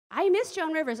I miss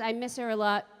Joan Rivers. I miss her a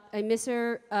lot. I miss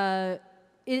her.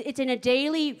 It's in a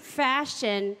daily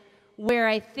fashion where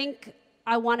I think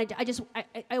I want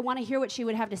to hear what she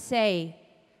would have to say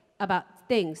about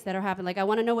things that are happening. Like, I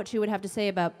want to know what she would have to say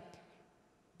about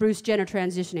Bruce Jenner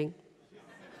transitioning.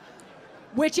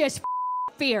 Which is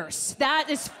fierce.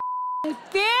 That is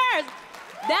fierce.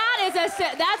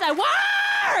 That's a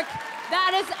work.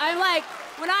 That is, I'm like,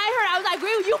 when I heard, I was like,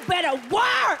 you better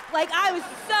work. Like, I was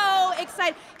so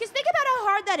excited. Because think about how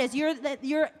hard that is.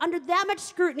 You're under that much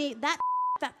scrutiny, that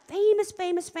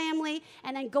famous family,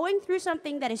 and then going through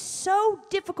something that is so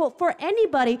difficult for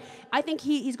anybody. I think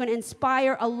he's going to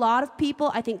inspire a lot of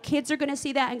people. I think kids are going to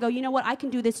see that and go, you know what, I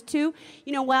can do this too.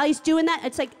 You know, while he's doing that,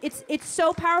 it's like, it's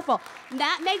so powerful. And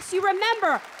that makes you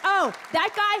remember, oh, that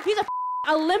guy, he's a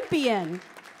Olympian.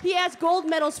 He has gold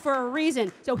medals for a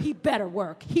reason, so he better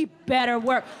work. He better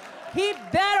work. He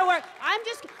better work. I'm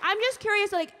just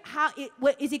curious, like,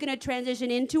 what is he going to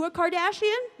transition into a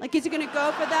Kardashian? Like, is he going to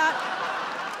go for that?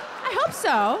 I hope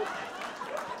so.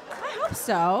 I hope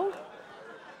so.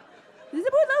 It would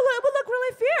look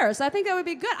really fierce. I think that would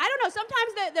be good. I don't know.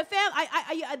 Sometimes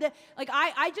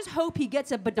I just hope he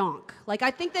gets a badonk. Like, I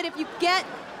think that if you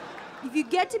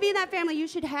get to be in that family, you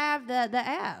should have the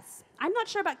ass. I'm not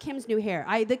sure about Kim's new hair.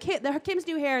 Kim's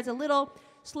new hair is a little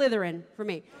Slytherin for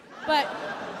me, but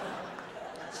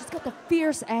she's got the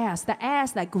fierce ass,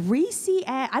 that greasy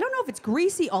ass. I don't know if it's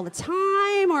greasy all the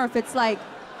time or if it's like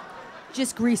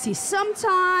just greasy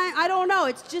sometime. I don't know.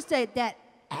 It's just that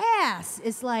ass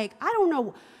is like, I don't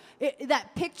know.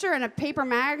 That picture in a paper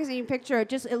magazine picture,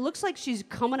 it looks like she's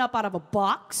coming up out of a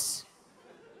box.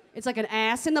 It's like an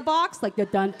ass in the box, like the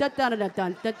dun dun dun dun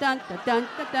dun dun dun dun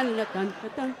dun dun dun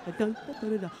dun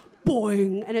dun dun,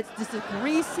 boing, and it's just a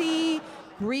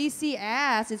greasy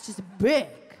ass. It's just big,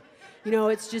 you know.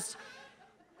 It's just,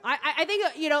 I think,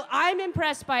 you know, I'm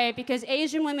impressed by it because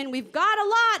Asian women, we've got a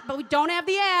lot, but we don't have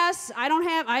the ass. I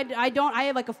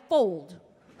have like a fold.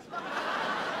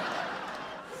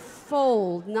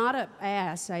 Fold, not an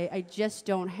ass. I just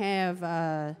don't have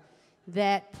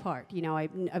that part. You know,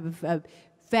 I've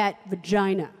fat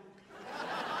vagina.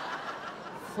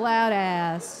 Flat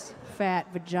ass,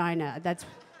 fat vagina. That's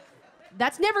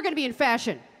never going to be in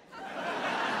fashion.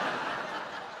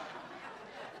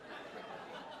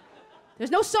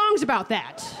 There's no songs about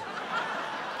that.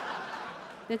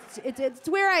 It's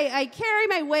where I carry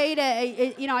my weight.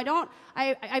 You know,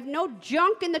 I have no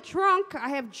junk in the trunk. I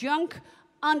have junk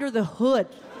under the hood.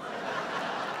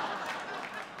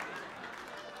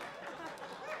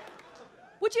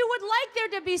 Would like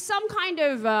there to be some kind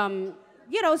of,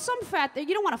 you know, some fat,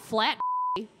 you don't want a flat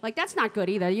like, that's not good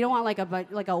either. You don't want like a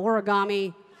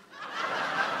origami.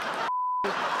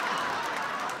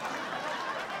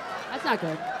 That's not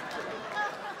good.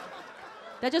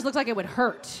 That just looks like it would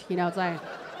hurt, you know, it's like,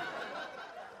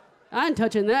 I ain't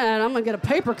touching that, I'm gonna get a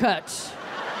paper cut.